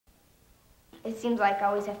it seems like I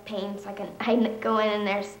always have pain, so I go in and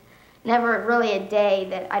there's never really a day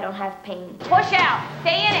that I don't have pain. Push out,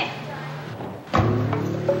 stay in it.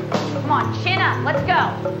 Come on, chin up, let's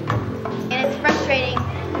go. And it's frustrating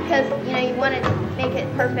because, you know, you want to make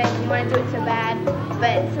it perfect, you want to do it so bad,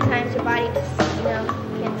 but sometimes your body just, you know,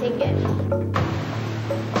 can't take it.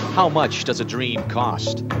 How much does a dream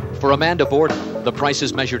cost? For Amanda Borden, the price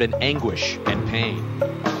is measured in anguish and pain.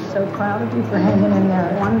 So proud of you for hanging in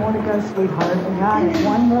there. One more to go, sweetheart. We got it.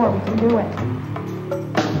 One more, we can do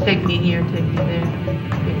it. Take me here, take me there,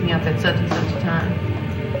 pick me up at such and such a time.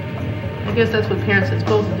 I guess that's what parents are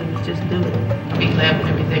supposed to do, is just do it. Be glad when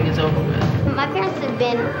everything is over with. My parents have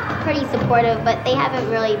been pretty supportive, but they haven't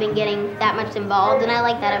really been getting that much involved, and I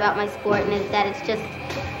like that about my sport, and is that it's just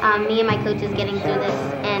me and my coaches getting through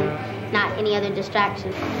this and not any other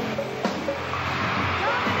distractions.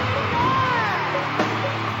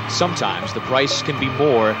 Sometimes the price can be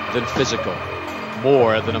more than physical,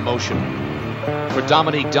 more than emotional. For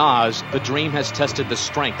Dominique Dawes, the dream has tested the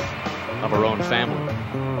strength of her own family.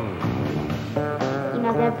 You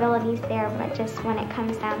know, the ability's there, but just when it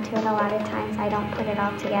comes down to it, a lot of times I don't put it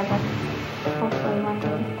all together. Hopefully one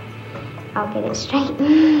day I'll get it straight.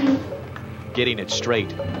 Getting it straight,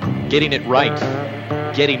 getting it right,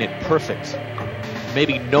 getting it perfect.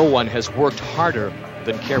 Maybe no one has worked harder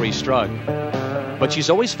than Kerri Strug, but she's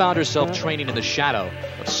always found herself training in the shadow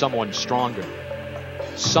of someone stronger,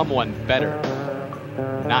 someone better.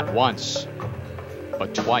 Not once,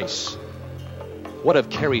 but twice. What of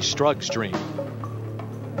Kerri Strug's dream?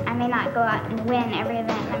 I may not go out and win every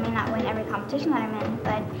event, I may not win every competition that I'm in,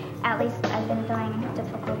 but at least I've been throwing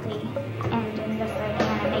difficulty and doing this that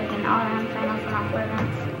I can and making all-around finals and all-four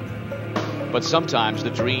events. But sometimes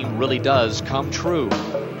the dream really does come true.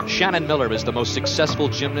 Shannon Miller is the most successful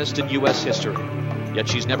gymnast in U.S. history, yet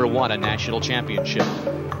she's never won a national championship.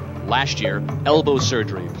 Last year, elbow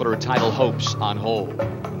surgery put her title hopes on hold.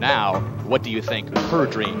 Now, what do you think her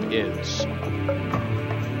dream is?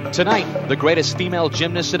 Tonight, the greatest female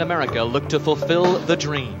gymnasts in America look to fulfill the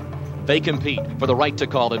dream. They compete for the right to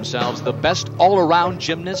call themselves the best all-around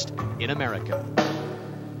gymnast in America.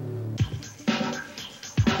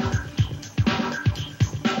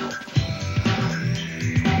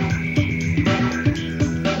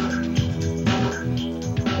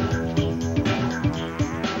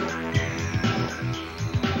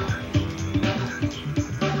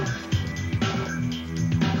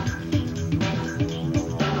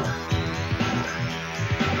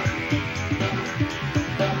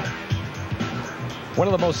 One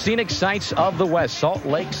of the most scenic sights of the West, Salt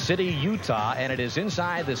Lake City, Utah, and it is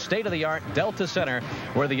inside the state-of-the-art Delta Center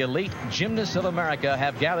where the elite gymnasts of America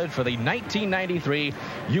have gathered for the 1993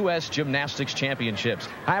 U.S. Gymnastics Championships.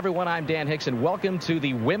 Hi, everyone. I'm Dan Hicks, and welcome to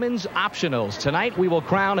the Women's Optionals. Tonight, we will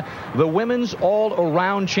crown the Women's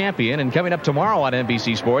All-Around Champion, and coming up tomorrow on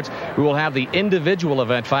NBC Sports, we will have the individual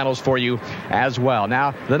event finals for you as well.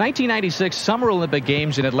 Now, the 1996 Summer Olympic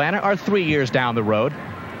Games in Atlanta are 3 years down the road.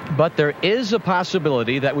 But there is a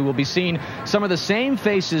possibility that we will be seeing some of the same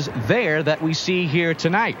faces there that we see here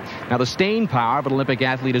tonight. Now, the staying power of an Olympic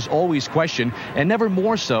athlete is always questioned, and never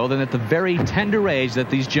more so than at the very tender age that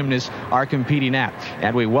these gymnasts are competing at.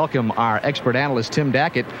 And we welcome our expert analyst, Tim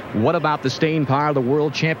Dackett. What about the staying power of the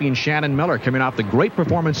world champion Shannon Miller, coming off the great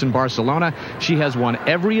performance in Barcelona? She has won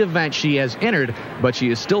every event she has entered, but she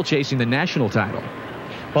is still chasing the national title.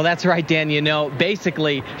 Well, that's right, Dan. You know,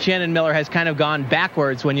 basically, Shannon Miller has kind of gone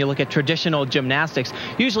backwards when you look at traditional gymnastics.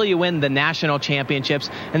 Usually you win the national championships,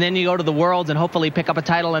 and then you go to the Worlds and hopefully pick up a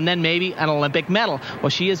title and then maybe an Olympic medal. Well,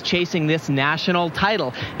 she is chasing this national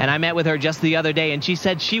title, and I met with her just the other day, and she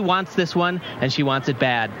said she wants this one, and she wants it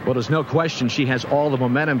bad. Well, there's no question she has all the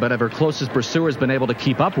momentum, but have her closest pursuers been able to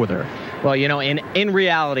keep up with her? Well, you know, in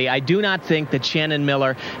reality, I do not think that Shannon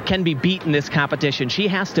Miller can be beat in this competition. She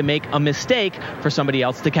has to make a mistake for somebody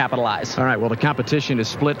else to capitalize. All right, well, the competition is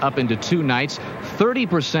split up into two nights.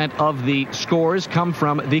 30% of the scores come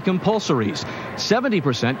from the compulsories.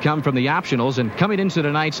 70% come from the optionals, and coming into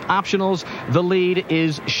tonight's optionals, the lead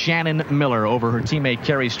is Shannon Miller over her teammate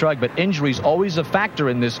Kerri Strug, but injury's always a factor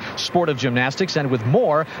in this sport of gymnastics, and with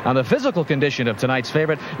more on the physical condition of tonight's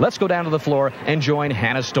favorite, let's go down to the floor and join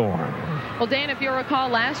Hannah Storm. Well, Dan, if you recall,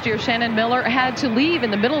 last year Shannon Miller had to leave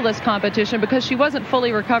in the middle of this competition because she wasn't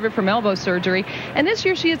fully recovered from elbow surgery, and this year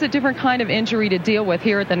year she has a different kind of injury to deal with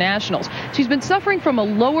here at the Nationals. She's been suffering from a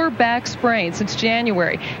lower back sprain since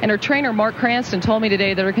January, and her trainer Mark Cranston told me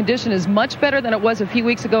today that her condition is much better than it was a few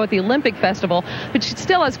weeks ago at the Olympic Festival, but she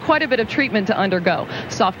still has quite a bit of treatment to undergo.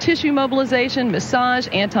 Soft tissue mobilization, massage,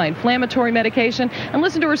 anti-inflammatory medication, and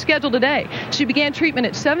listen to her schedule today. She began treatment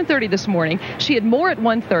at 7:30 this morning. She had more at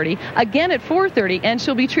 1:30, again at 4:30, and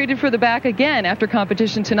she'll be treated for the back again after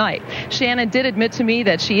competition tonight. Shannon did admit to me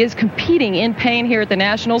that she is competing in pain here at the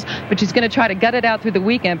Nationals, but she's going to try to gut it out through the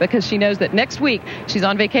weekend because she knows that next week she's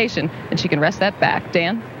on vacation and she can rest that back.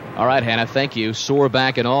 Dan? All right, Hannah, thank you. Sore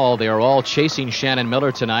back and all, they are all chasing Shannon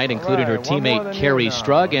Miller tonight, including her teammate Carrie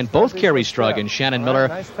Strug, and both Carrie Strug and Shannon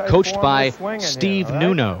Miller coached by Steve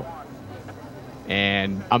Nuno.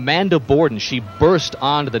 And Amanda Borden, she burst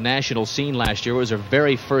onto the national scene last year. It was her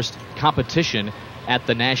very first competition at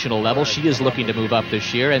the national level. She is looking to move up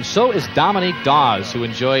this year, and so is Dominique Dawes, who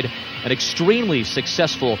enjoyed an extremely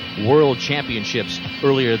successful World Championships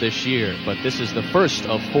earlier this year. But this is the first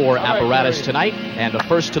of 4 apparatus tonight, and the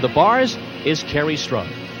first to the bars is Carrie Strug.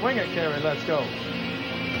 Swing it, Carrie, let's go.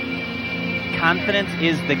 Confidence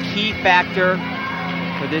is the key factor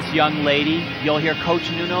for this young lady. You'll hear Coach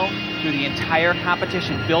Nuno through the entire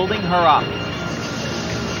competition building her up.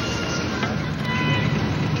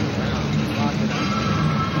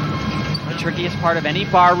 The trickiest part of any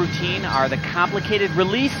bar routine are the complicated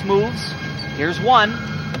release moves. Here's one.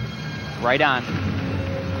 Right on.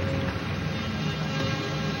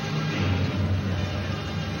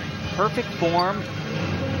 Perfect form.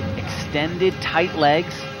 Extended, tight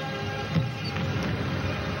legs.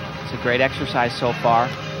 It's a great exercise so far.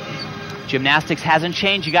 Gymnastics hasn't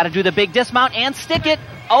changed. You got to do the big dismount and stick it.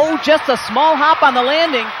 Oh, just a small hop on the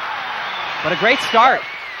landing. But a great start.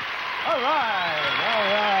 All right.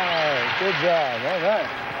 Good job. All right.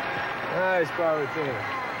 Nice bar routine.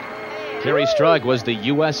 Carrie Strug was the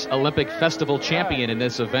U.S. Olympic Festival champion in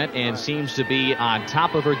this event and seems to be on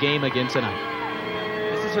top of her game again tonight.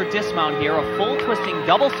 This is her dismount here, a full twisting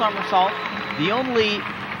double somersault. The only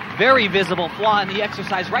very visible flaw in the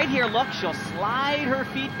exercise right here. Look, she'll slide her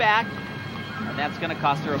feet back, and that's going to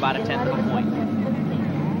cost her about 1/10 of a point.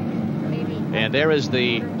 And there is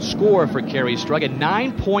the score for Carrie Strug, a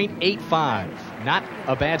 9.85. Not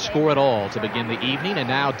a bad score at all to begin the evening. And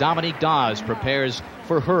now Dominique Dawes prepares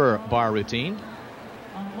for her bar routine.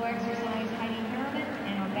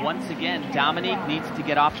 Once again, Dominique needs to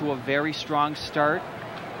get off to a very strong start.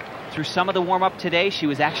 Through some of the warm-up today, she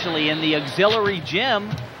was actually in the auxiliary gym,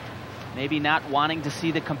 maybe not wanting to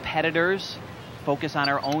see the competitors, focus on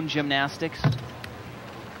her own gymnastics.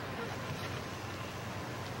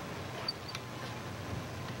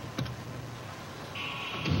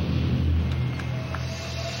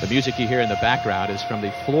 The music you hear in the background is from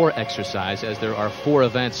the floor exercise, as there are 4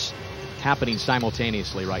 events happening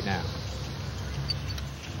simultaneously right now.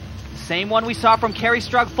 Same one we saw from Carrie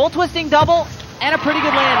Strug, full twisting double, and a pretty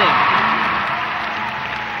good landing.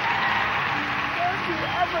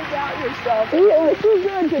 It's too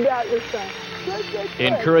good to doubt yourself.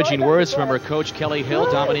 Encouraging words from her coach, Kelly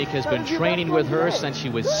Hill. Dominique has been training with her since she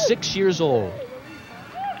was 6 years old.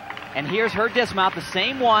 And here's her dismount, the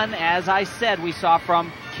same one, as I said, we saw from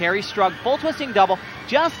Carrie Strug. Full twisting double,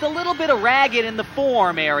 just a little bit of ragged in the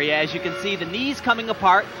form area. As you can see, the knees coming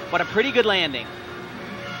apart, but a pretty good landing.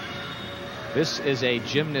 This is a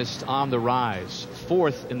gymnast on the rise.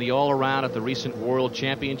 4th in the all-around at the recent World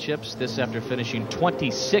Championships. This after finishing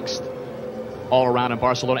 26th all-around in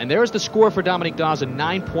Barcelona. And there's the score for Dominique Dawes, a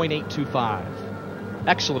 9.825.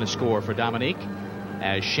 Excellent score for Dominique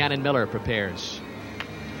as Shannon Miller prepares.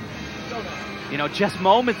 You know, just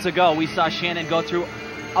moments ago, we saw Shannon go through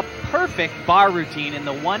a perfect bar routine in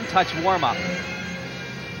the one-touch warm-up.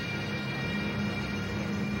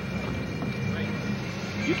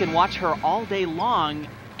 You can watch her all day long,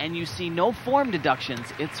 and you see no form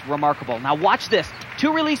deductions. It's remarkable. Now watch this.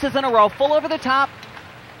 2 releases in a row, full over the top,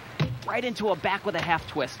 right into a back with a half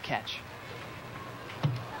twist catch.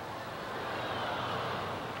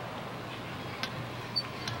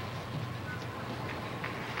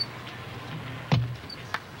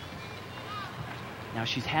 Now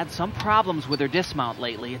she's had some problems with her dismount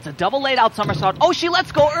lately. It's a double laid out somersault. Oh, she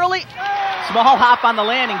lets go early. Small hop on the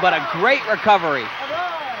landing, but a great recovery.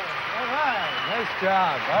 All right. Nice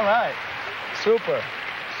job. All right. Super.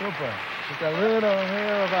 Just a little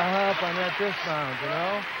hair of a hop on that dismount, you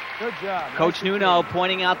know? Good job. Coach Nuno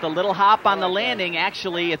pointing out the little hop on the landing.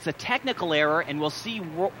 Actually, it's a technical error, and we'll see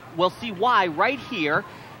why right here.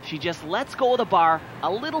 She just lets go of the bar a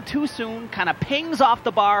little too soon, kind of pings off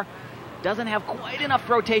the bar. Doesn't have quite enough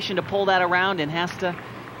rotation to pull that around and has to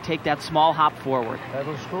take that small hop forward.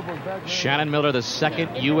 Shannon Miller, the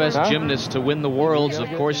second U.S. gymnast to win the Worlds. Of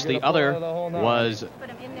course, the other was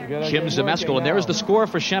Kim Zmeskal. And there is the score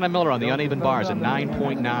for Shannon Miller on the uneven bars at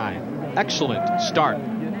 9.9. Excellent start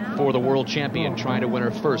for the world champion trying to win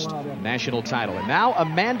her first national title. And now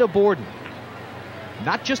Amanda Borden,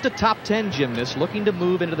 not just a top 10 gymnast, looking to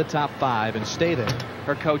move into the top 5 and stay there.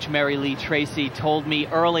 Her coach, Mary Lee Tracy, told me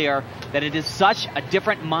earlier that it is such a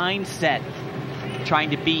different mindset trying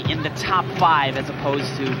to be in the top 5 as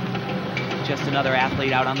opposed to just another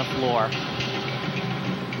athlete out on the floor.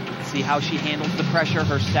 Let's see how she handles the pressure.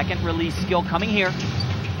 Her second release skill coming here.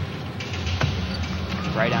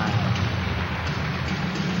 Right on.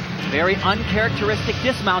 Very uncharacteristic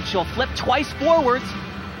dismount. She'll flip twice forwards.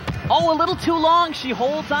 Oh, a little too long. She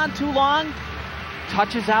holds on too long.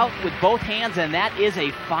 Touches out with both hands, and that is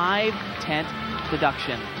a 5/10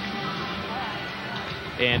 deduction.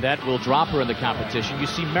 And that will drop her in the competition. You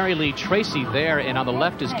see Mary Lee Tracy there, and on the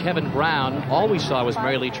left is Kevin Brown. All we saw was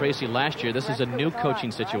Mary Lee Tracy last year. This is a new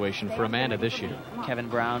coaching situation for Amanda this year. Kevin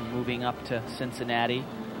Brown moving up to Cincinnati.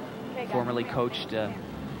 Formerly coached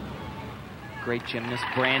great gymnast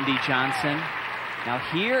Brandy Johnson. Now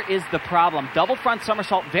here is the problem. Double front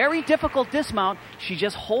somersault, very difficult dismount. She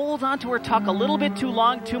just holds onto her tuck a little bit too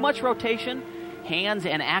long, too much rotation. Hands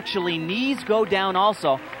and actually knees go down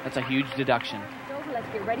also. That's a huge deduction.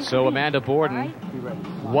 So Amanda Borden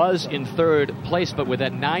was in third place, but with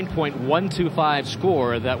that 9.125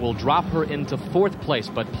 score, that will drop her into fourth place.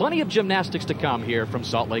 But plenty of gymnastics to come here from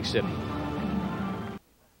Salt Lake City.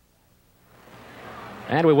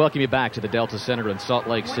 And we welcome you back to the Delta Center in Salt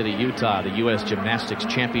Lake City, Utah. The U.S. Gymnastics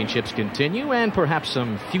Championships continue, and perhaps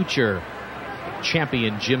some future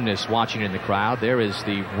champion gymnasts watching in the crowd. There is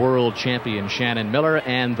the world champion Shannon Miller,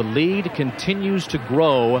 and the lead continues to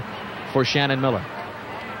grow for Shannon Miller.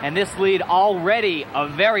 And this lead already a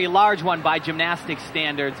very large one by gymnastics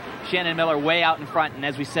standards. Shannon Miller way out in front, and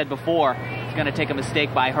as we said before, it's going to take a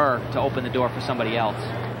mistake by her to open the door for somebody else.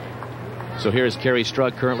 So here's Carrie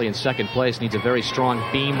Strug, currently in second place, needs a very strong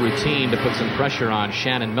beam routine to put some pressure on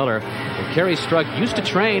Shannon Miller. And Carrie Strug used to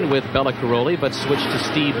train with Bella Caroli, but switched to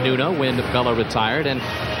Steve Nuno when Bella retired. And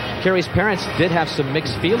Carrie's parents did have some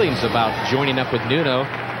mixed feelings about joining up with Nuno.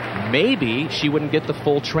 Maybe she wouldn't get the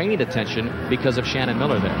full training attention because of Shannon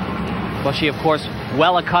Miller there. Well, she, of course,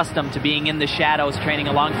 well accustomed to being in the shadows, training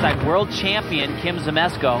alongside world champion Kim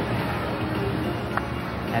Zmeskal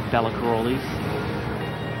at Bella Caroli's.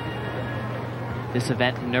 This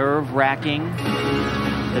event nerve-wracking.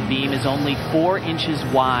 The beam is only 4 inches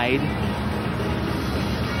wide.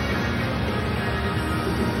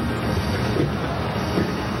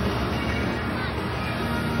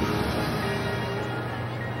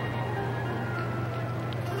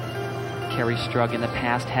 Carrie Strug in the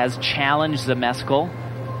past has challenged Zmeskal,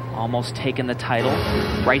 almost taken the title.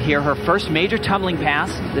 Right here, her first major tumbling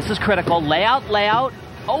pass. This is critical. Layout, layout.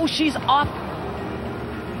 Oh, she's off.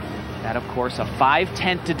 That, of course, a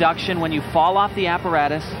 5/10 deduction when you fall off the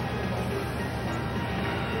apparatus.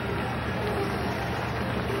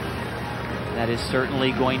 That is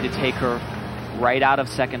certainly going to take her right out of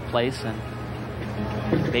second place and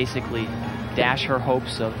basically dash her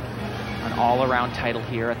hopes of an all-around title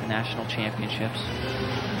here at the National Championships.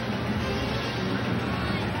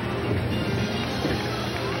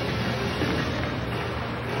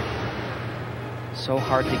 So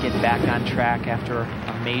hard to get back on track after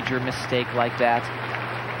a major mistake like that.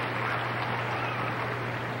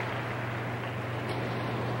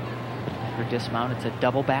 Her dismount, it's a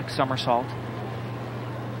double back somersault.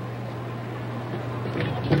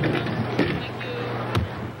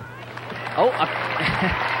 Oh,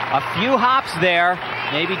 a few hops there.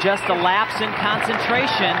 Maybe just a lapse in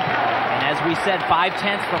concentration. And as we said,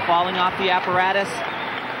 5/10 for falling off the apparatus.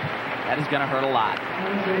 That is going to hurt a lot.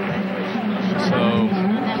 So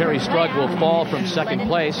Carrie Strug will fall from second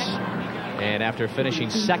place, and after finishing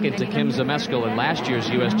second to Kim Zmeskal in last year's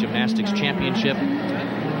U.S. Gymnastics Championship,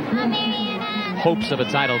 hopes of a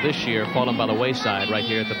title this year fallen by the wayside right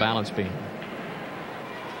here at the balance beam.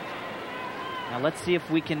 Now let's see if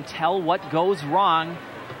we can tell what goes wrong.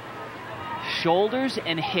 Shoulders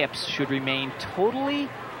and hips should remain totally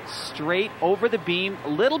straight over the beam, a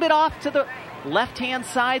little bit off to the left-hand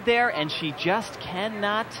side there, and she just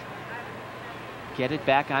cannot get it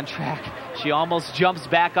back on track. She almost jumps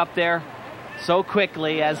back up there so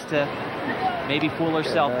quickly as to maybe fool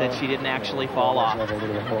herself that she didn't actually fall off. No,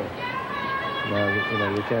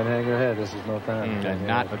 you can't hang your head. This is no time.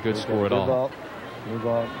 Not a good score at all. New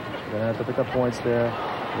ball. You're going to have to pick up points there.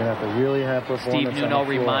 You're going to have to really have performance. Steve Nuno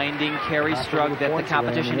reminding Carrie Strug that the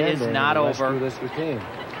competition is not over. This routine.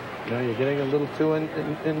 You know, you're getting a little too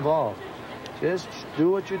involved. Just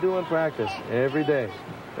do what you do in practice every day,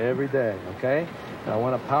 okay? I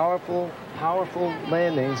want a powerful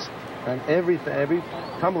landings on every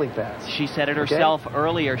tumbling pass. She said it herself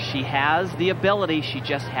earlier. She has the ability. She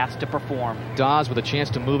just has to perform. Dawes with a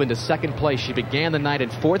chance to move into second place. She began the night in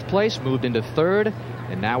 4th place, moved into 3rd,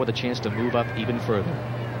 and now with a chance to move up even further.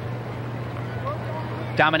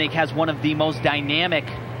 Dominique has one of the most dynamic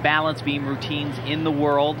balance beam routines in the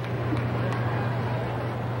world.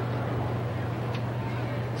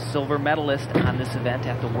 Silver medalist on this event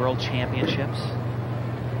at the World Championships.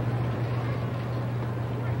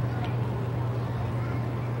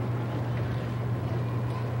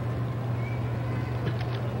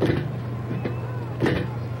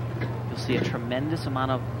 You'll see a tremendous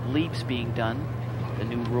amount of leaps being done. The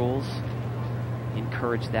new rules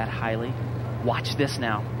encourage that highly. Watch this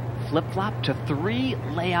now. Flip-flop to 3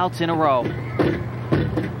 layouts in a row.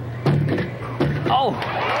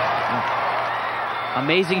 Oh!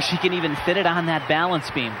 Amazing she can even fit it on that balance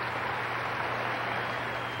beam.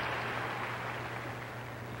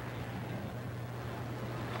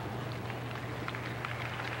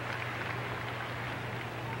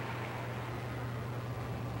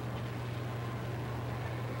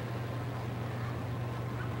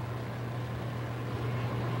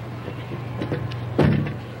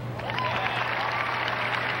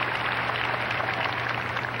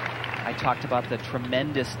 I talked about the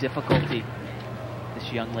tremendous difficulty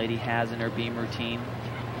this young lady has in her beam routine.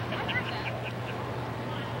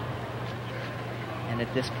 And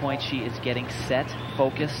at this point she is getting set,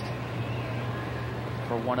 focused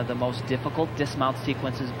for one of the most difficult dismount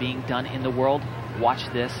sequences being done in the world. Watch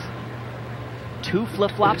this. 2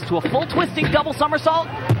 flip-flops to a full twisting double somersault.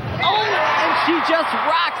 Oh, and she just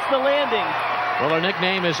rocks the landing. Well, her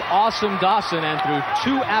nickname is Awesome Dawson, and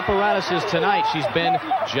through 2 apparatuses tonight, she's been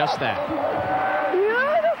just that.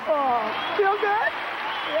 Beautiful. Feel good?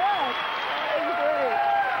 Yes. That was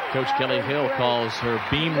great. Coach Kelly Hill calls her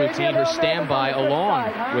beam routine her standby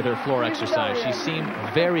along with her floor exercise. She seemed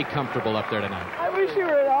very comfortable up there tonight. I wish you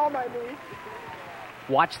were at all my knees.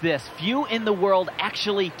 Watch this. Few in the world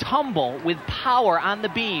actually tumble with power on the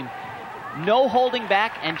beam. No holding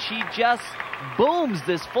back, and she just booms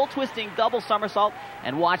this full twisting double somersault.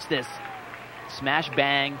 And watch this. Smash,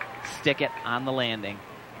 bang, stick it on the landing.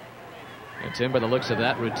 And Tim, by the looks of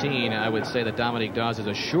that routine, I would say that Dominique Dawes is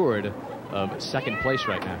assured of 2nd place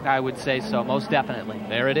right now. I would say so, most definitely.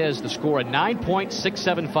 There it is, the score, a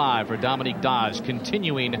 9.675 for Dominique Dawes,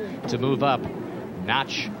 continuing to move up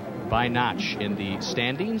notch by notch in the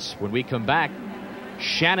standings. When we come back,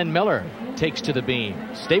 Shannon Miller takes to the beam.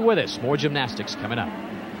 Stay with us. More gymnastics coming up.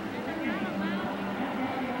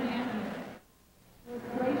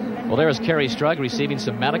 Well, there is Carrie Strug receiving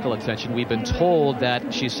some medical attention. We've been told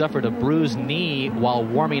that she suffered a bruised knee while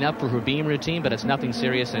warming up for her beam routine, but it's nothing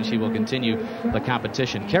serious, and she will continue the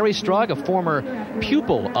competition. Carrie Strug, a former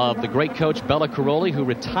pupil of the great coach Bella Caroli, who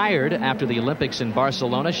retired after the Olympics in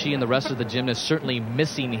Barcelona. She and the rest of the gymnasts certainly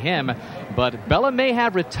missing him, but Bella may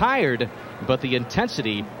have retired, but the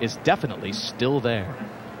intensity is definitely still there.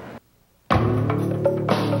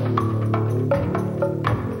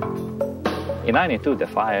 In 92, the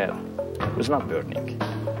fire was not burning,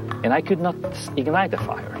 and I could not ignite the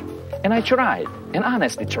fire. And I tried, and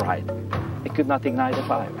honestly tried. I could not ignite the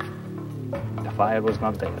fire. The fire was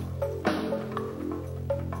not there.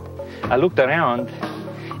 I looked around,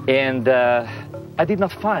 and I did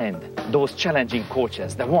not find those challenging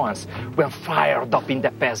coaches, the ones who were fired up in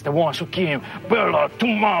the past, the ones who came, Bella,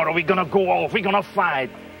 tomorrow we're gonna go off, we're gonna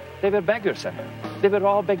fight. They were beggars. They were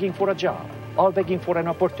all begging for a job, all begging for an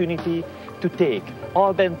opportunity to take,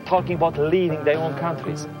 all them talking about leading their own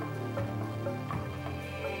countries.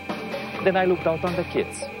 Then I looked out on the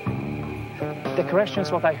kids. The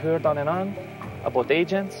questions what I heard on and on about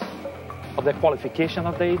agents, of the qualification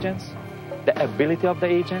of the agents, the ability of the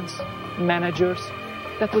agents, managers,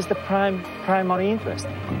 that was the primary interest.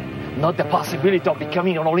 Not the possibility of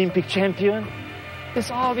becoming an Olympic champion. There's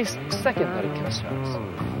always secondary concerns.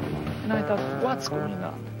 And I thought, what's going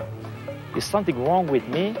on? Is something wrong with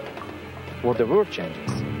me? Or the world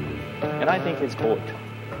changes. And I think it's both.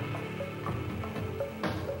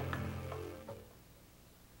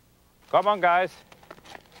 Come on, guys.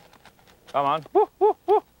 Come on. Woo, woo,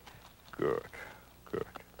 woo. Good, good.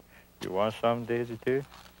 You want some, Daisy, too?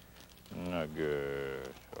 No, good.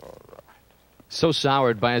 All right. So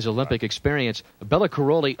soured by his Olympic experience, Bella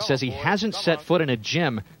Caroli says he hasn't set foot in a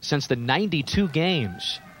gym since the '92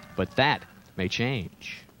 games. But that may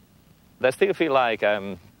change. I still feel like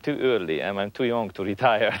I'm too early and I'm too young to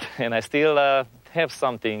retire, and I still have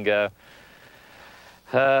something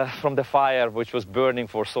from the fire which was burning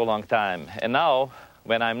for so long time. And now,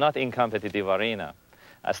 when I'm not in competitive arena,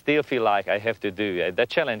 I still feel like I have to do it. The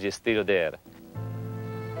challenge is still there.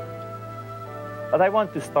 But I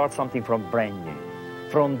want to start something from brand new,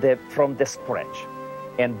 from the scratch,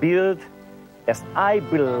 and build as I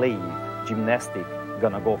believe gymnastics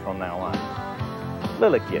gonna go from now on.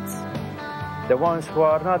 Little kids, the ones who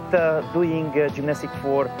are not doing gymnastics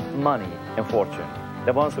for money and fortune,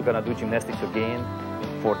 the ones who are gonna do gymnastics again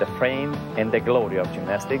for the fame and the glory of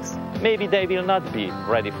gymnastics. Maybe they will not be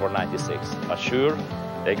ready for 96, but sure,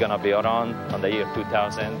 they're gonna be around on the year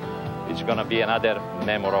 2000. It's gonna be another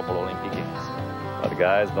memorable Olympic Games. But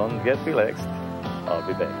guys, don't get relaxed. I'll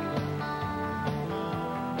be back.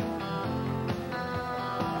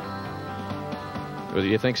 Well, do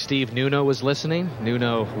you think Steve Nuno was listening?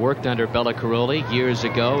 Nuno worked under Bella Caroli years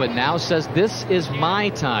ago and now says, this is my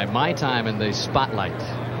time in the spotlight.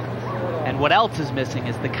 And what else is missing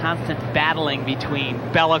is the constant battling between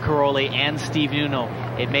Bella Caroli and Steve Nuno.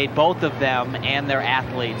 It made both of them and their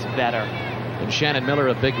athletes better. And Shannon Miller,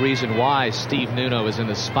 a big reason why Steve Nuno is in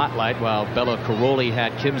the spotlight. While Bella Caroli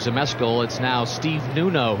had Kim Zmeskal, it's now Steve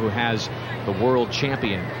Nuno who has the world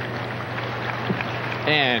champion.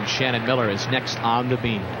 And Shannon Miller is next on the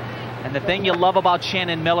beam. And the thing you love about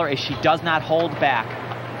Shannon Miller is she does not hold back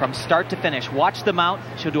from start to finish. Watch the mount.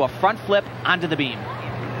 She'll do a front flip onto the beam.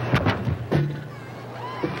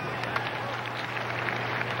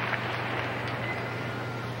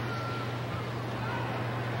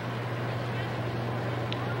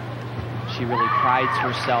 She really prides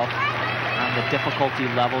herself on the difficulty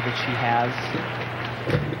level that she has.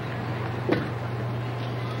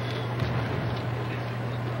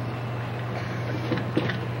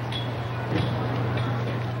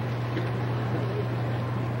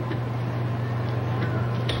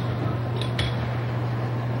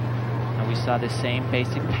 And we saw the same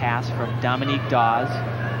basic pass from Dominique Dawes.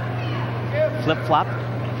 Flip-flop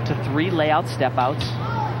to 3 layout step-outs.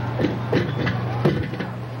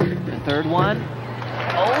 Third one.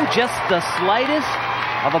 Oh, just the slightest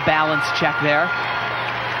of a balance check there.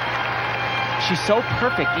 She's so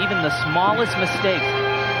perfect, even the smallest mistakes.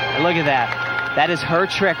 And look at that. That is her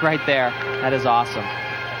trick right there. That is awesome.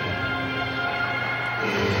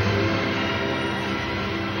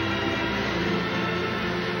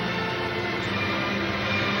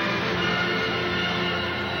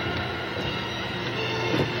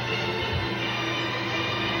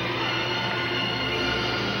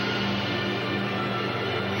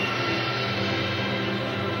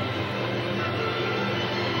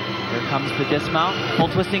 Comes the dismount, full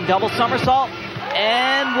twisting double somersault,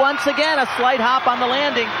 and once again a slight hop on the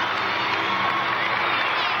landing.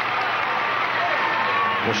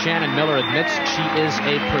 Well, Shannon Miller admits she is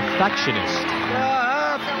a perfectionist.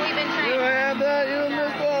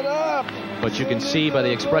 But you can see by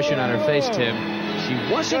the expression on her face, Tim, she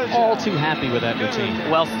wasn't all too happy with that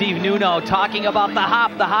routine. Well, Steve Nuno talking about the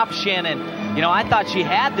hop, Shannon. You know, I thought she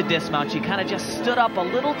had the dismount. She kind of just stood up a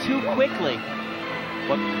little too quickly.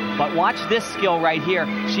 But watch this skill right here.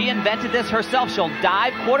 She invented this herself. She'll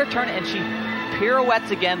dive, quarter turn, and she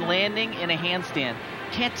pirouettes again, landing in a handstand.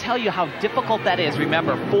 Can't tell you how difficult that is.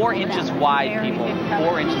 Remember, 4 inches wide, people.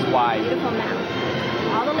 4 inches wide.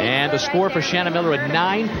 And the score for Shannon Miller at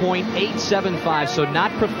 9.875. So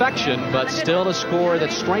not perfection, but still a score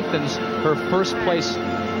that strengthens her first place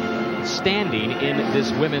standing in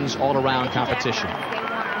this women's all-around competition.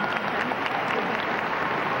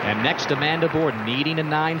 And next, Amanda Borden, needing a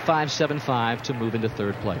 9.575 to move into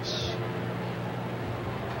third place.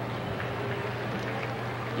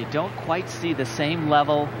 You don't quite see the same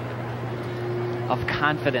level of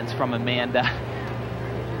confidence from Amanda.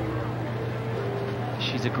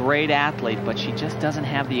 She's a great athlete, but she just doesn't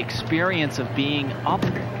have the experience of being up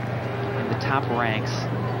in the top ranks.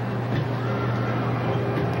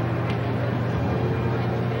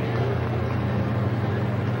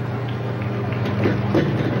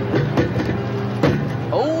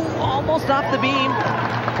 Off the beam,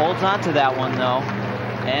 holds on to that one though,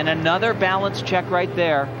 and another balance check right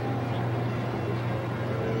there.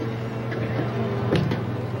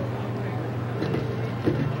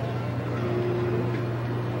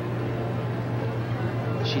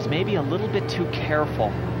 She's maybe a little bit too careful,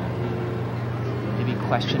 maybe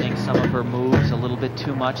questioning some of her moves a little bit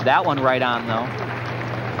too much. That one right on though.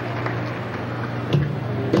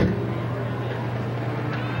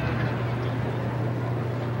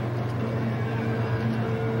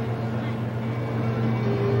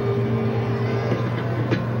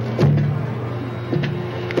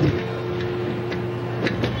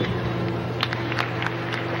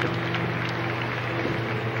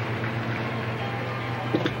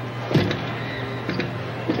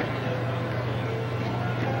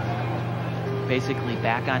 basically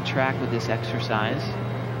back on track with this exercise.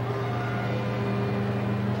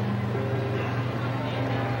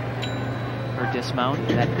 Her dismount,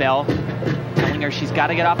 that bell telling her she's got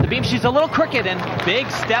to get off the beam. She's a little crooked, and big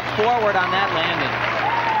step forward on that landing.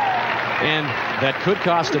 And that could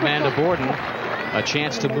cost Amanda Borden a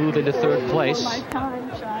chance to move into third place. My time,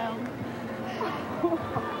 child.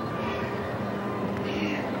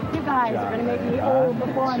 You guys are going to make me old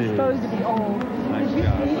before I'm supposed to be old.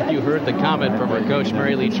 You heard the comment from her coach,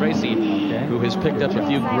 Mary Lee Tracy, who has picked up a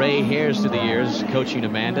few gray hairs through the years coaching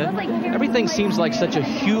Amanda. Everything seems like such a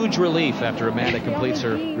huge relief after Amanda completes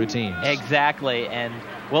her routine. Exactly, and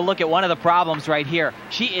we'll look at one of the problems right here.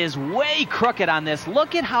 She is way crooked on this.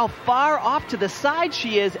 Look at how far off to the side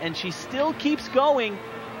she is, and she still keeps going.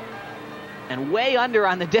 And way under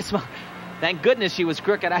on the dismount. Thank goodness she was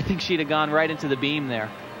crooked. I think she'd have gone right into the beam there.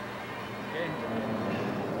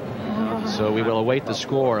 So we will await the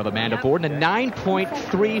score of Amanda Borden, a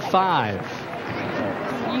 9.35.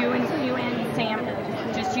 You and Sam,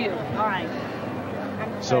 just you. All right.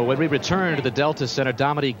 So when we return to the Delta Center,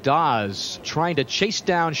 Dominique Dawes trying to chase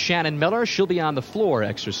down Shannon Miller. She'll be on the floor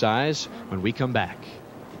exercise when we come back.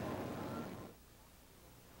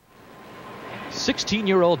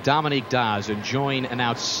 16-year-old Dominique Dawes enjoying an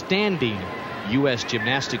outstanding U.S.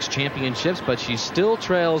 Gymnastics Championships, but she still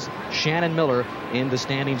trails Shannon Miller in the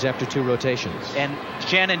standings after 2 rotations. And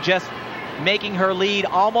Shannon just making her lead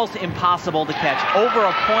almost impossible to catch. Over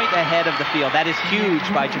a point ahead of the field. That is huge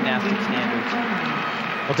by gymnastics standards.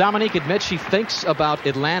 Well, Dominique admits she thinks about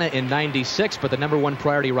Atlanta in '96, but the #1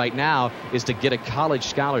 priority right now is to get a college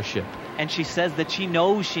scholarship. And she says that she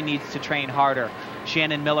knows she needs to train harder.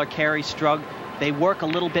 Shannon Miller, Carrie Strug, they work a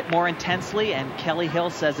little bit more intensely, and Kelly Hill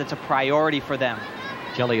says it's a priority for them.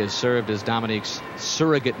 Kelly has served as Dominique's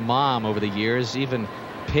surrogate mom over the years, even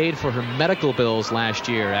paid for her medical bills last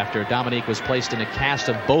year after Dominique was placed in a cast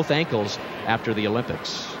of both ankles after the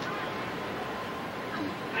Olympics.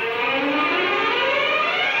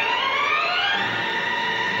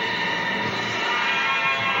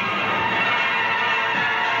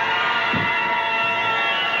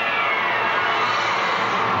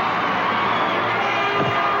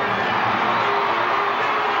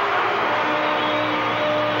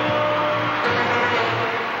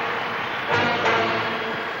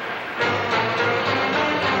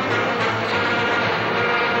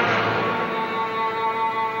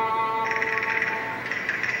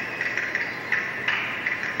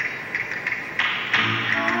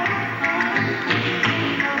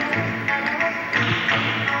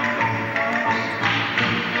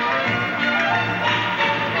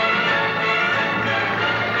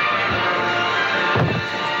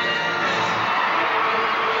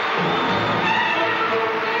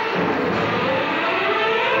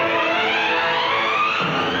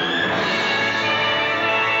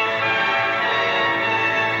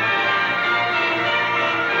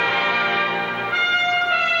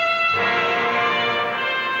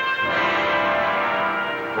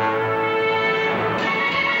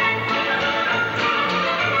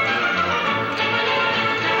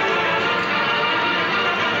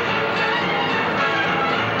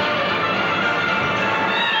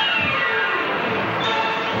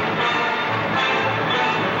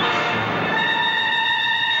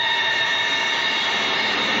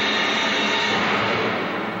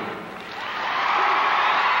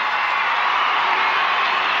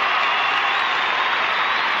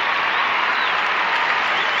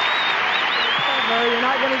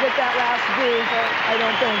 I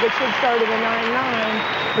don't think. It should start at a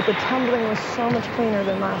 9.9, but the tumbling was so much cleaner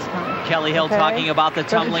than last time. Kelly Hill talking about the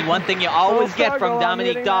tumbling. One thing you always get from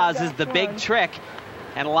Dominique Dawes is the big trick,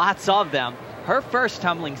 and lots of them. Her first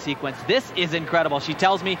tumbling sequence, this is incredible. She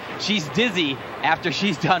tells me she's dizzy after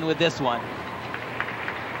she's done with this one.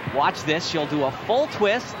 Watch this. She'll do a full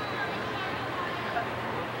twist,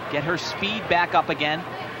 get her speed back up again,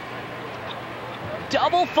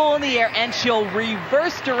 double full in the air, and she'll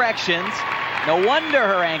reverse directions. No wonder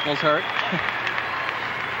her ankles hurt.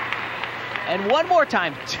 And one more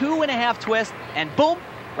time, 2.5 twists, and boom,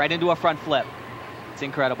 right into a front flip. It's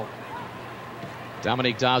incredible.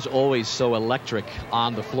 Dominique Dawes always so electric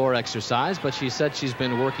on the floor exercise, but she said she's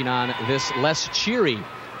been working on this less cheery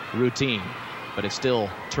routine, but it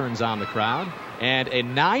still turns on the crowd. And a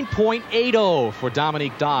 9.80 for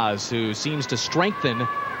Dominique Dawes, who seems to strengthen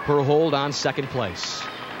her hold on second place.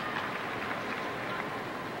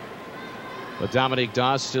 But Dominique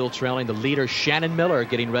Dawes still trailing the leader, Shannon Miller,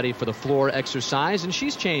 getting ready for the floor exercise, and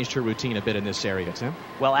she's changed her routine a bit in this area, Tim.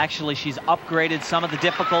 Well, actually, she's upgraded some of the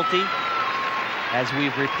difficulty. As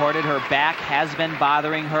we've reported, her back has been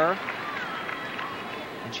bothering her,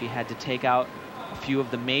 and she had to take out a few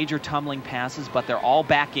of the major tumbling passes, but they're all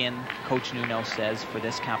back in, Coach Nuno says, for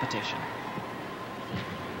this competition.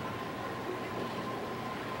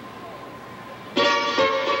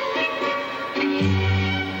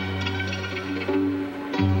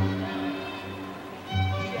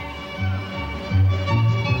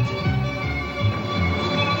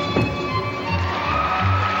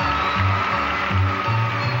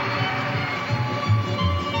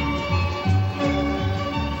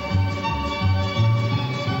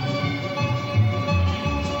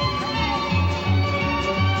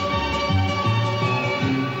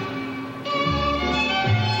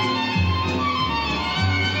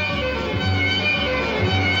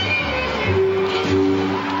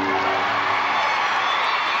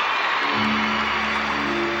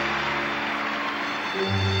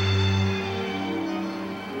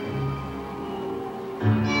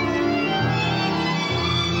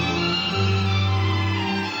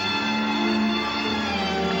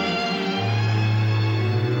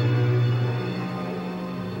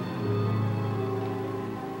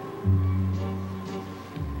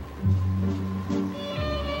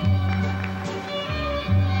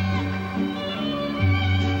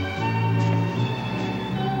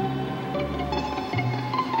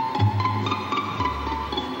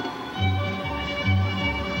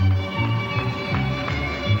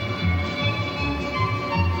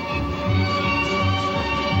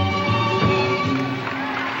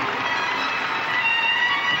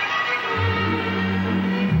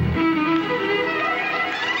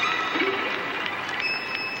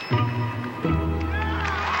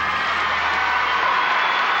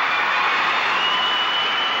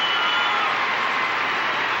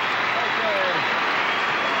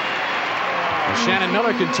 Shannon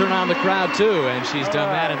Miller can turn on the crowd too, and she's done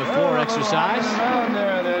that in the floor exercise.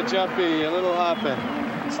 They're jumpy, a little hopping.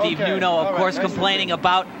 Steve Nuno, of course, complaining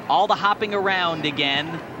about all the hopping around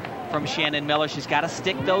again from Shannon Miller. She's got to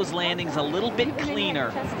stick those landings a little bit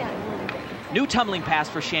cleaner. New tumbling pass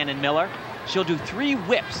for Shannon Miller. She'll do 3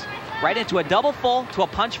 whips right into a double full to a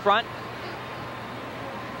punch front.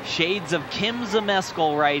 Shades of Kim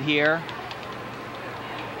Zameskel right here.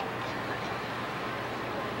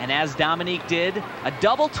 And as Dominique did, a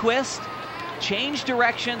double twist, change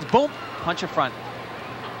directions, boom, punch a front.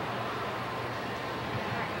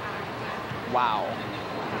 Wow.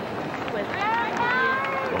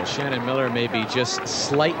 Well, Shannon Miller may be just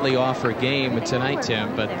slightly off her game tonight,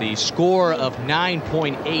 Tim, but the score of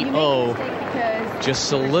 9.80 just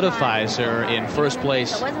solidifies her in first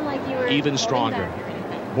place even stronger.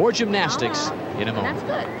 More gymnastics in a moment.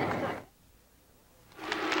 That's good.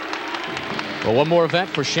 Well, one more event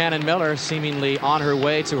for Shannon Miller, seemingly on her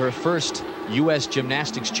way to her first U.S.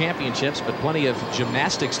 Gymnastics Championships, but plenty of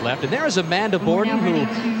gymnastics left. And there is Amanda Borden, who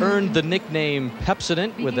earned the nickname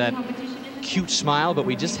Pepsodent with that cute smile, but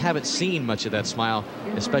we just haven't seen much of that smile,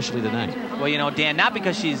 especially tonight. Well, you know, Dan, not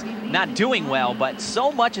because she's not doing well, but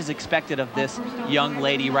so much is expected of this young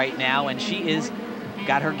lady right now, and she is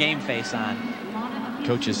got her game face on.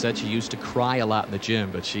 Coaches said she used to cry a lot in the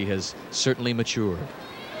gym, but she has certainly matured.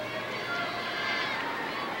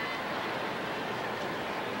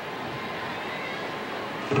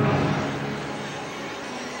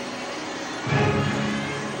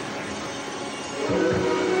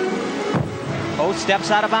 Both steps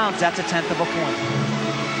out of bounds. That's a 1/10 of a point.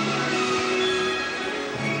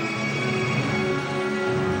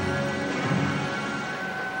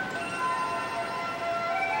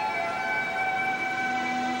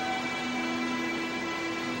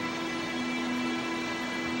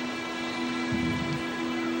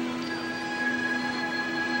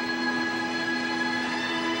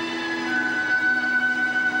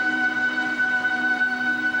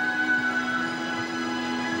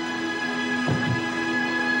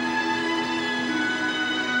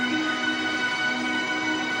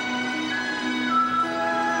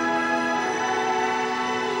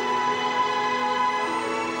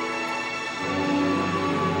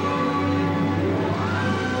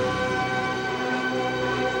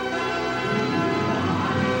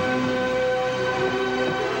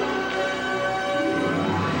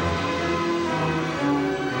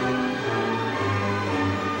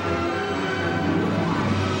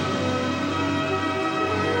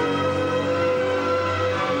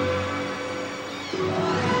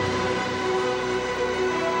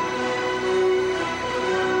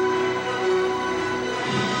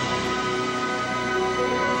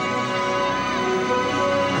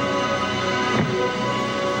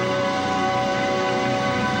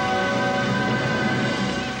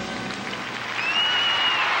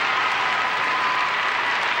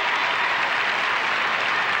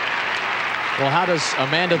 Well, how does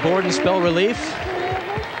Amanda Borden spell relief?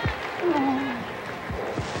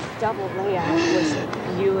 Double layout was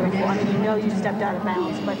beautiful. I mean, you know you stepped out of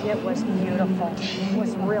bounds, but it was beautiful. It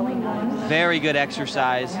was really nice. Very good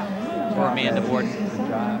exercise for Amanda Borden.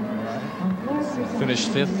 Finished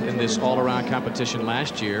 5th in this all-around competition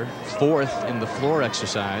last year, 4th in the floor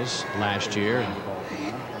exercise last year,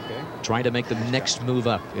 and trying to make the next move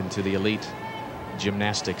up into the elite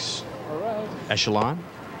gymnastics echelon.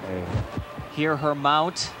 Hear her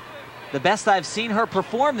mount. The best I've seen her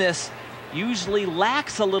perform this usually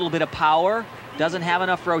lacks a little bit of power, doesn't have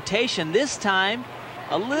enough rotation. This time,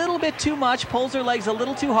 a little bit too much, pulls her legs a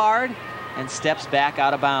little too hard, and steps back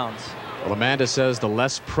out of bounds. Well, Amanda says the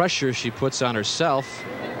less pressure she puts on herself,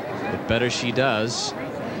 the better she does.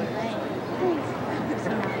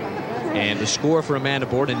 And the score for Amanda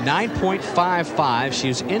Borden, 9.55. She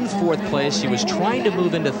was in 4th place. She was trying to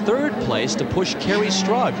move into 3rd place to push Carrie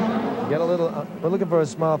Strug. Get a little. We're looking for a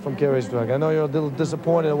smile from Carrie Strug. I know you're a little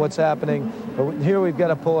disappointed at what's happening, but here we've got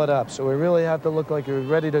to pull it up. So we really have to look like you're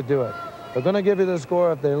ready to do it. We're going to give you the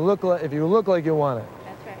score if you look like you want it.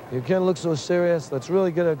 That's right. You can't look so serious. Let's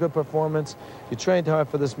really get a good performance. You trained hard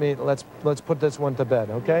for this meet. Let's put this one to bed,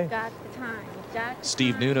 okay? Got the time. Got the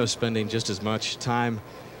Steve Nuno spending just as much time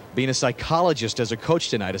being a psychologist as a coach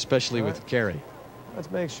tonight, especially with Carrie.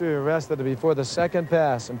 Let's make sure you're rested before the second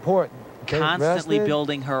pass. Important. Okay? Constantly rested,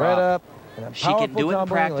 building her right up. And She can do it in tumbling.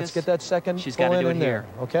 practice. Let's get that second. She's got to do it here.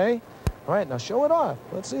 Okay? All right, now show it off.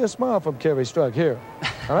 Let's see a smile from Carrie Strug here.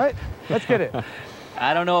 All right? Let's get it.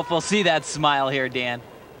 I don't know if we'll see that smile here, Dan.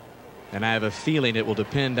 And I have a feeling it will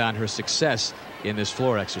depend on her success in this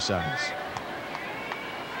floor exercise.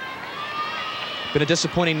 Been a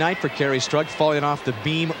disappointing night for Carrie Strug, falling off the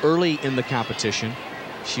beam early in the competition.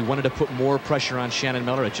 She wanted to put more pressure on Shannon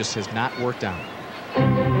Miller. It just has not worked out.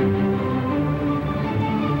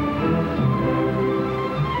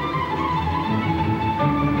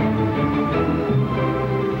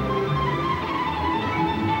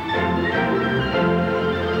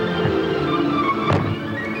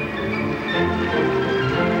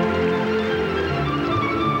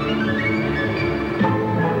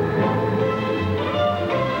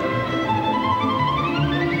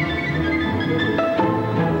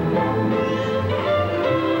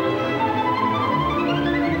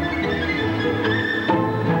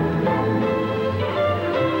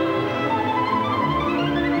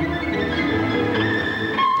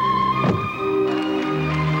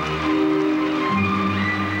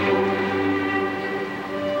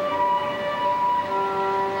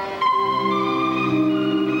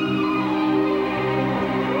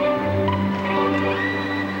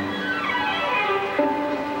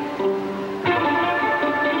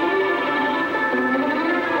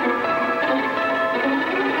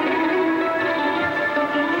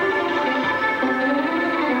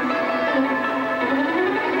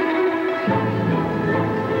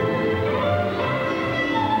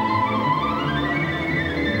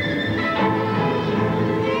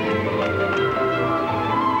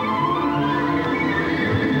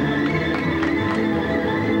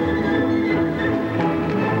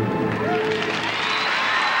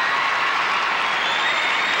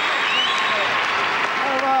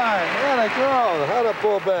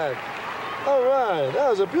 Pull back. All right, that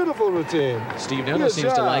was a beautiful routine. Steve Nuno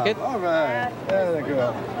seems to like it. All right, there we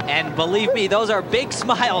go. And believe me, those are big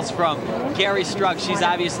smiles from Carrie Strug. She's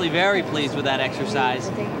obviously very pleased with that exercise.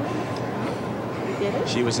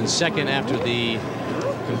 She was in 2nd after the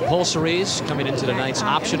compulsories, coming into tonight's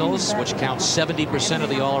optionals, which counts 70% of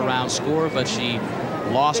the all-around score, but she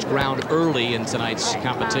lost ground early in tonight's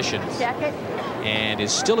competition and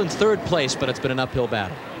is still in 3rd place, but it's been an uphill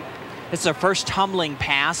battle. This is her first tumbling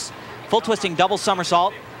pass. Full twisting double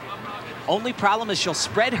somersault. Only problem is she'll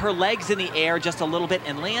spread her legs in the air just a little bit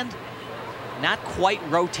and land not quite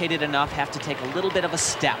rotated enough. Have to take a little bit of a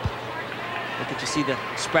step. Look at you see the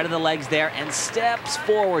spread of the legs there and steps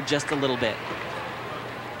forward just a little bit.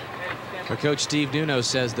 Her coach Steve Nuno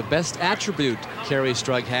says the best attribute Carrie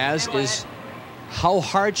Strug has is how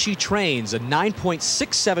hard she trains. A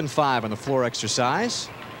 9.675 on the floor exercise.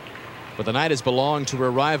 But the night has belonged to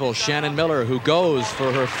her rival, Shannon Miller, who goes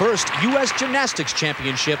for her first U.S. Gymnastics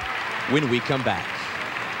Championship when we come back.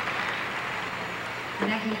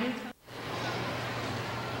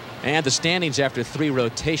 And the standings after 3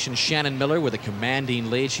 rotations, Shannon Miller with a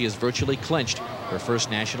commanding lead. She has virtually clinched her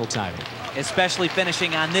first national title. Especially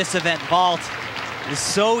finishing on this event. Vault is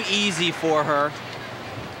so easy for her.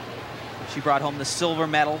 She brought home the silver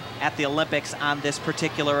medal at the Olympics on this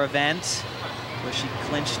particular event, where she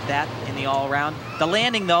clinched that in the all-around. The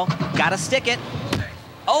landing, though, gotta stick it.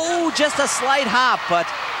 Oh, just a slight hop, but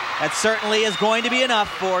That certainly is going to be enough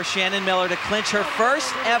for Shannon Miller to clinch her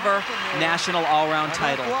first ever national all-round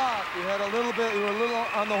title. You had a little bit, you were a little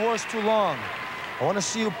on the horse too long. I want to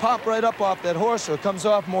see you pop right up off that horse so it comes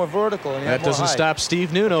off more vertical. And that doesn't stop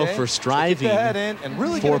Steve Nuno for striving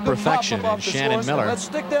for perfection. And Shannon Miller, let's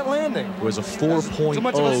stick that landing. Who is a 4.0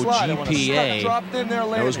 GPA,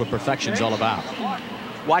 knows what perfection's all about.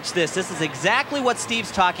 Watch this. This is exactly what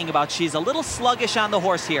Steve's talking about. She's a little sluggish on the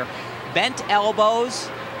horse here. Bent elbows.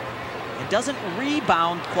 It doesn't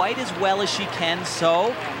rebound quite as well as she can,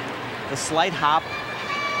 so the slight hop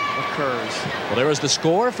occurs. Well, there is the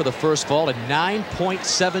score for the first vault at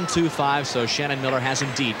 9.725, so Shannon Miller has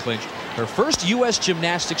indeed clinched her first U.S.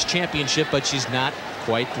 Gymnastics Championship, but she's not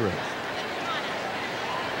quite through.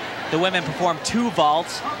 The women perform 2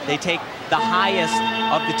 vaults. They take the highest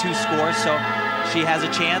of the 2 scores, so she has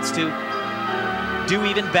a chance to do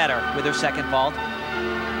even better with her second vault.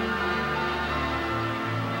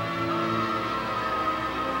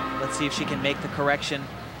 Let's see if she can make the correction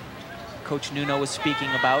Coach Nuno was speaking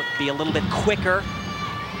about. Be a little bit quicker,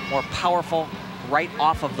 more powerful right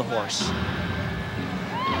off of the horse.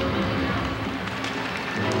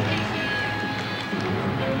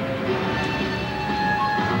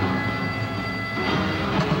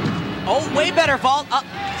 Oh, way better vault.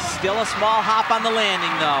 Still a small hop on the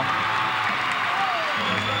landing, though.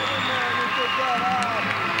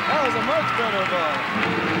 That was a much better vault.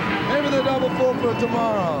 Maybe the double full for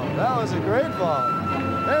tomorrow. That was a great vault.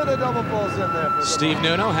 Maybe the double full's in there for Steve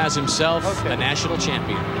Nuno has himself a national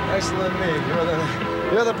champion. Excellent me.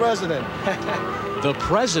 You're the president. The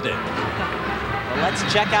president. Well, let's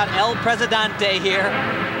check out El Presidente here.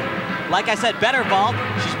 Like I said, better vault.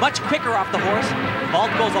 She's much quicker off the horse.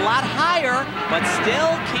 Vault goes a lot higher, but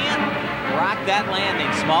still can't rock that landing.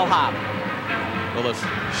 Small hop. Well, if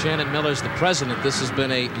Shannon Miller's the president, this has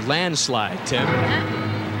been a landslide, Tim.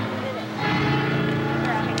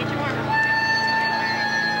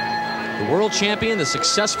 The world champion, the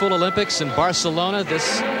successful Olympics in Barcelona.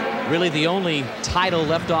 This really the only title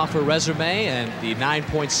left off her resume, and the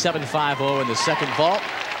 9.750 in the second vault.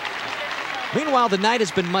 Meanwhile, the night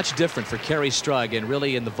has been much different for Kerri Strug, and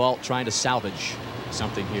really in the vault trying to salvage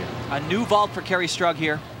something here. A new vault for Kerri Strug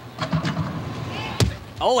here.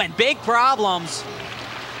 Oh, and big problems.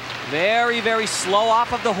 Very, very slow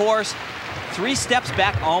off of the horse. 3 steps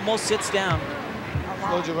back, almost sits down.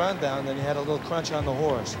 Slowed your run down, then you had a little crunch on the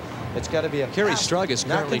horse. It's got to be a Kerri Strug is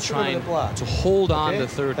currently trying to hold on to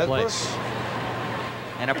third place.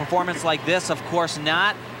 And a performance like this, of course,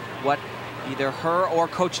 not what either her or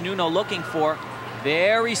Coach Nuno looking for.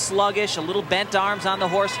 Very sluggish, a little bent arms on the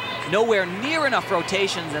horse, nowhere near enough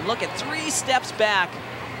rotations, and look at 3 steps back.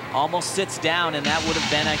 Almost sits down, and that would have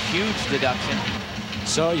been a huge deduction.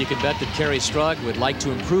 So you can bet that Kerri Strug would like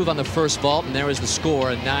to improve on the first vault, and there is the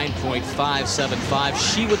score, a 9.575.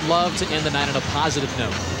 She would love to end the night on a positive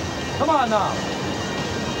note. Come on now.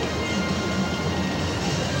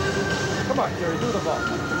 Come on, Kerri, do the vault.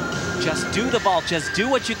 Just do the vault. Just do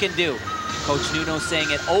what you can do. Coach Nuno saying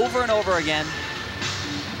it over and over again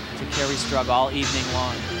to Kerri Strug all evening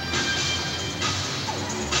long.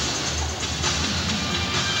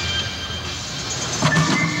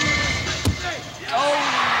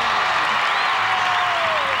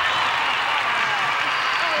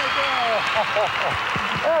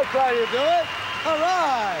 That's how you do it. All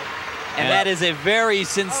right. And that is a very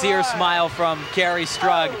sincere smile from Kerri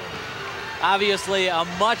Strug. Obviously a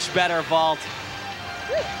much better vault.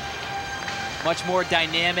 Much more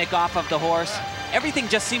dynamic off of the horse. Everything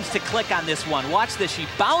just seems to click on this one. Watch this. She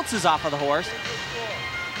bounces off of the horse.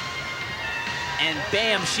 And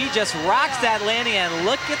bam, she just rocks that landing, and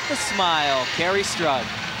look at the smile, Kerri Strug.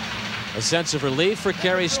 A sense of relief for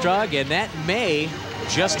Kerri Strug, and that may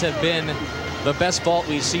just have been the best vault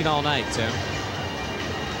we've seen all night, Tim.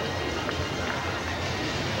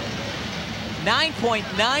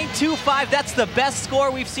 9.925, that's the best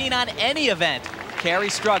score we've seen on any event. Kerri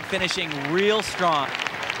Strug finishing real strong.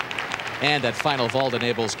 And that final vault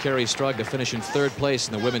enables Kerri Strug to finish in third place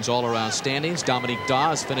in the women's all-around standings. Dominique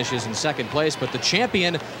Dawes finishes in second place, but the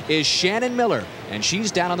champion is Shannon Miller, and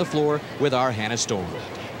she's down on the floor with our Hannah Storm.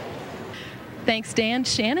 Thanks, Dan.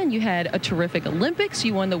 Shannon, you had a terrific Olympics.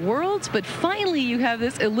 You won the Worlds, but finally you have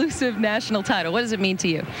this elusive national title. What does it mean to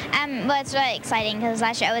you? Well, it's really exciting because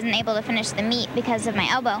last year I wasn't able to finish the meet because of my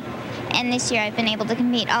elbow. And this year I've been able to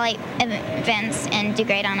compete all 8 events and do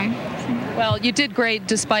great on them. Well, you did great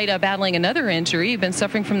despite battling another injury. You've been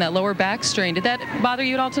suffering from that lower back strain. Did that bother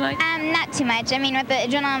you at all tonight? Not too much. I mean, with the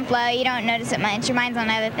adrenaline flow, you don't notice it much. Your mind's on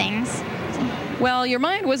other things. Well, your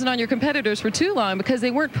mind wasn't on your competitors for too long because they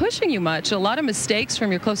weren't pushing you much. A lot of mistakes from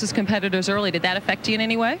your closest competitors early. Did that affect you in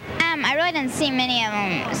any way? I really didn't see many of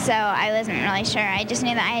them, so I wasn't really sure. I just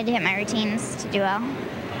knew that I had to hit my routines to do well.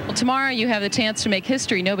 Well, tomorrow you have the chance to make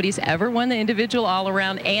history. Nobody's ever won the individual,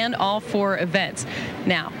 all-around, and all 4 events.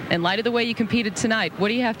 Now, in light of the way you competed tonight, what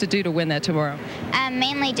do you have to do to win that tomorrow?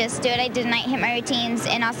 Mainly just do what I did tonight, hit my routines,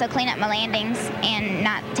 and also clean up my landings and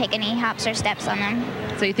not take any hops or steps on them.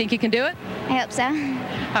 So you think you can do it? I hope so.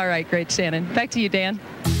 All right, great, Shannon. Back to you, Dan.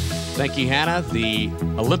 Thank you, Hannah. The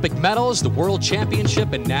Olympic medals, the World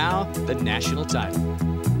Championship, and now the national title.